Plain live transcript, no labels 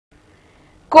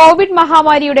Covid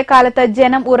മഹാമാരിയുടെ കാലത്ത്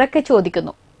ജനം ഉറക്കെ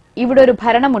ചോദിക്കുന്നു, ഇവിടെ ഒരു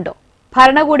ഭരണമുണ്ടോ,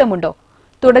 ഭരണകൂടമുണ്ടോ?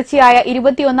 തുടർച്ചയായ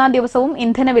 21ാം ദിവസവും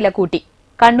ഇന്ധനവില കൂട്ടി,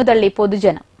 കണ്ണുതള്ളി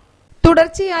പൊതുജനം.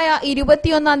 തുടർച്ചയായ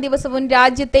 21ാം ദിവസവും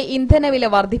രാജ്യത്തെ ഇന്ധനവില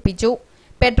വർദ്ധിപ്പിച്ചു.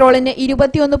 പെട്രോളിന്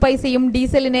 21 പൈസയും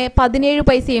ഡീസലിന് 17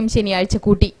 പൈസയും ശനിയാഴ്ച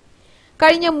കൂട്ടി.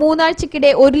 കഴിഞ്ഞ 3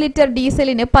 ആഴ്ചക്കിടെ 1 ലിറ്റർ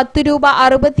ഡീസലിന് 10 രൂപ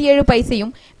 67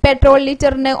 പൈസയും പെട്രോൾ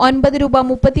ലിറ്ററിന് 9 രൂപ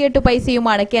 38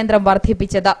 പൈസയുമാണ് കേന്ദ്രം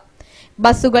വർദ്ധിപ്പിച്ചത്.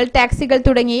 ബസ്സുകൾ, ടാക്സികൾ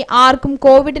തുടങ്ങി ആർക്കും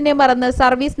കോവിഡിനെ മറന്ന്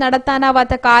സർവീസ്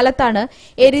നടത്താനാവാത്ത കാലത്താണ്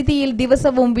എരിതിയിൽ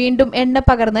ദിവസവും വീണ്ടും എണ്ണ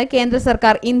പകർന്ന് കേന്ദ്ര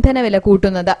സർക്കാർ ഇന്ധനവില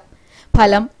കൂട്ടുന്നത്.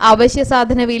 ഫലം അവശ്യ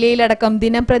സാധന വിലയിലടക്കം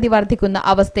ദിനംപ്രതി വർദ്ധിക്കുന്ന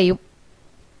അവസ്ഥയും.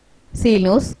 Seal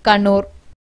news, Kannur.